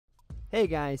Hey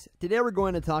guys, today we're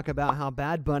going to talk about how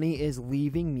Bad Bunny is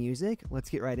leaving music. Let's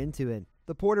get right into it.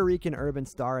 The Puerto Rican urban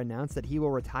star announced that he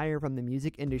will retire from the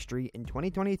music industry in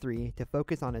 2023 to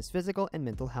focus on his physical and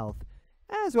mental health,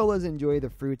 as well as enjoy the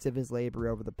fruits of his labor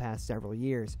over the past several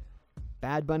years.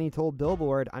 Bad Bunny told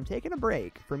Billboard, "I'm taking a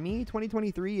break. For me,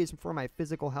 2023 is for my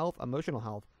physical health, emotional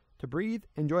health, to breathe,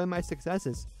 enjoy my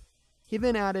successes." He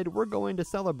then added, "We're going to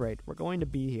celebrate. We're going to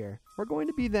be here. We're going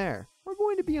to be there. We're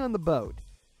going to be on the boat."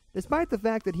 Despite the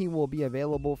fact that he will be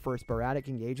available for sporadic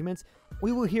engagements,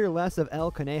 we will hear less of El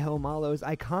Conejo Malo's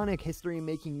iconic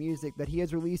history-making music that he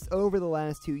has released over the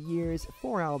last 2 years,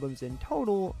 4 albums in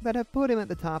total, that have put him at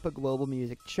the top of global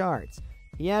music charts.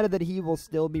 He added that he will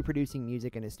still be producing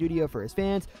music in his studio for his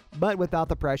fans, but without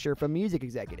the pressure from music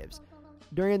executives.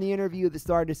 During the interview, the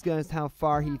star discussed how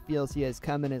far he feels he has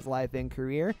come in his life and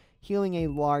career, healing a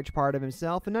large part of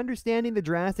himself and understanding the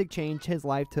drastic change his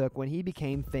life took when he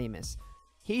became famous.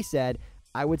 He said,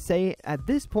 "I would say at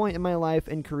this point in my life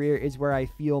and career is where I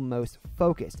feel most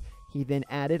focused." He then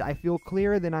added, "I feel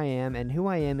clearer than I am and who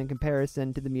I am in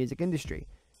comparison to the music industry,"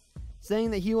 saying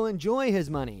that he will enjoy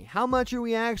his money. How much are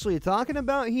we actually talking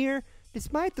about here?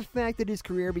 Despite the fact that his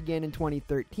career began in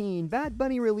 2013, Bad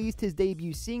Bunny released his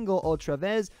debut single Otra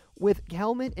Vez with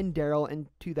Helmet and Daryl in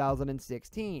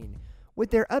 2016.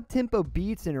 With their up-tempo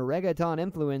beats and reggaeton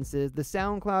influences, the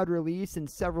SoundCloud release and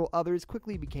several others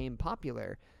quickly became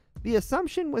popular. The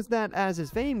assumption was that as his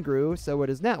fame grew, so would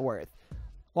his net worth.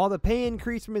 While the pay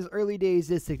increase from his early days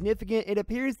is significant, it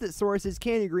appears that sources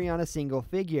can't agree on a single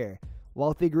figure.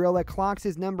 Wealthy Gorilla clocks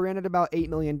his number in at about $8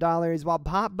 million, while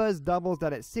Pop Buzz doubles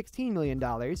that at $16 million,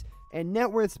 and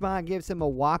Net Worth Spot gives him a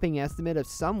whopping estimate of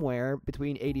somewhere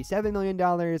between $87 million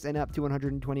and up to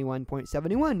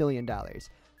 $121.71 million.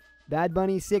 Bad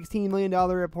Bunny's $16 million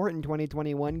report in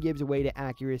 2021 gives way to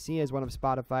accuracy as one of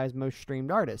Spotify's most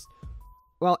streamed artists,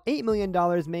 while $8 million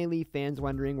may leave fans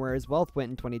wondering where his wealth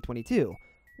went in 2022.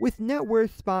 With Net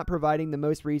Worth Spot providing the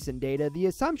most recent data, the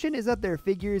assumption is that their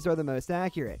figures are the most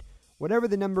accurate. Whatever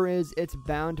the number is, it's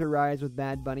bound to rise with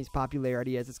Bad Bunny's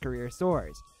popularity as his career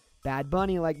soars. Bad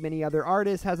Bunny, like many other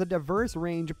artists, has a diverse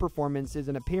range of performances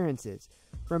and appearances.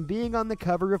 From being on the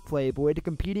cover of Playboy to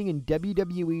competing in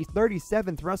WWE's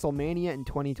 37th WrestleMania in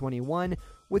 2021,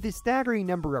 with his staggering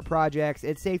number of projects,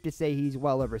 it's safe to say he's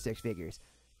well over 6 figures.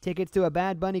 Tickets to a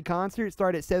Bad Bunny concert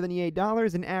start at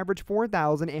 $78 and average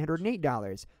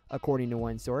 $4,808, according to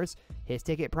one source. His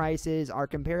ticket prices are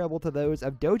comparable to those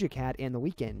of Doja Cat and The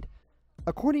Weeknd.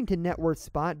 According to Net Worth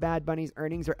Spot, Bad Bunny's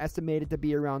earnings are estimated to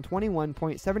be around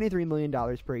 $21.73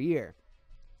 million per year.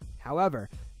 However,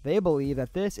 they believe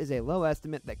that this is a low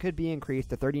estimate that could be increased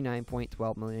to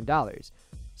 $39.12 million.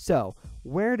 So,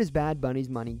 where does Bad Bunny's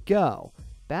money go?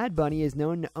 Bad Bunny is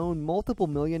known to own multiple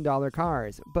million-dollar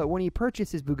cars, but when he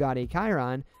purchased his Bugatti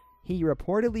Chiron, he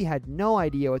reportedly had no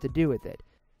idea what to do with it.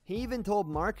 He even told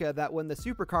Marca that when the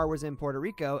supercar was in Puerto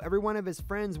Rico, every one of his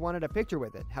friends wanted a picture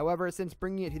with it. However, since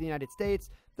bringing it to the United States,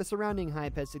 the surrounding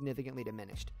hype has significantly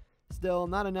diminished. Still,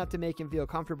 not enough to make him feel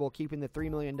comfortable keeping the $3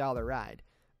 million ride.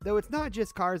 Though it's not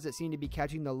just cars that seem to be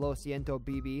catching the Lo Siento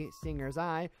BB singer's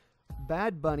eye,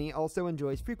 Bad Bunny also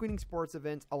enjoys frequenting sports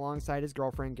events alongside his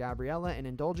girlfriend Gabriella and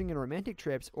indulging in romantic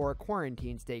trips or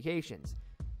quarantine staycations.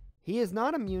 He is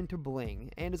not immune to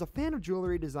bling, and is a fan of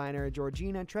jewelry designer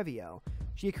Georgina Treviño.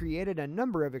 She created a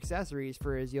number of accessories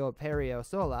for his Yo Perreo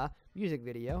Sola music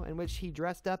video, in which he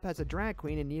dressed up as a drag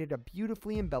queen and needed a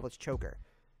beautifully embellished choker.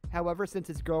 However, since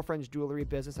his girlfriend's jewelry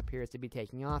business appears to be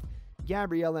taking off,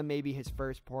 Gabriella may be his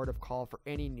first port of call for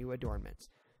any new adornments.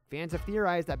 Fans have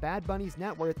theorized that Bad Bunny's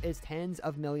net worth is tens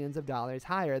of millions of dollars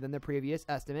higher than the previous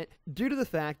estimate due to the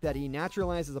fact that he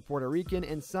naturalized as a Puerto Rican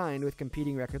and signed with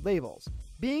competing record labels.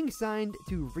 Being signed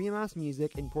to Rimas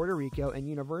Music in Puerto Rico and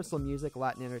Universal Music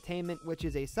Latin Entertainment, which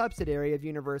is a subsidiary of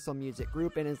Universal Music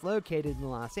Group and is located in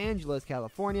Los Angeles,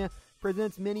 California,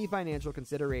 presents many financial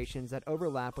considerations that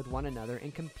overlap with one another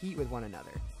and compete with one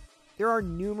another. There are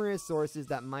numerous sources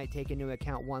that might take into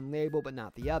account one label but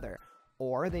not the other,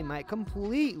 or they might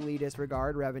completely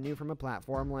disregard revenue from a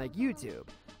platform like YouTube.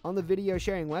 On the video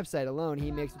sharing website alone,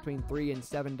 he makes between $3 and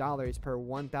 $7 per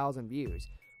 1,000 views.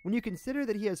 When you consider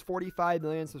that he has 45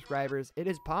 million subscribers, it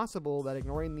is possible that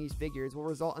ignoring these figures will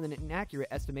result in an inaccurate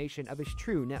estimation of his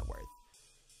true net worth.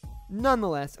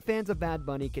 Nonetheless, fans of Bad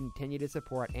Bunny continue to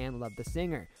support and love the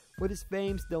singer. With his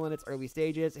fame still in its early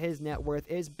stages, his net worth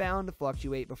is bound to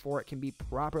fluctuate before it can be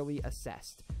properly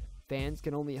assessed. Fans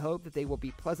can only hope that they will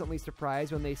be pleasantly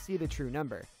surprised when they see the true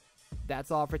number.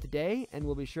 That's all for today, and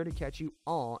we'll be sure to catch you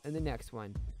all in the next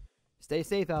one. Stay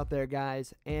safe out there,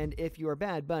 guys, and if you are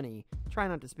Bad Bunny, try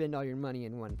not to spend all your money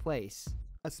in one place.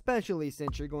 especially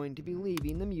since you're going to be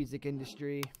leaving the music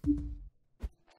industry.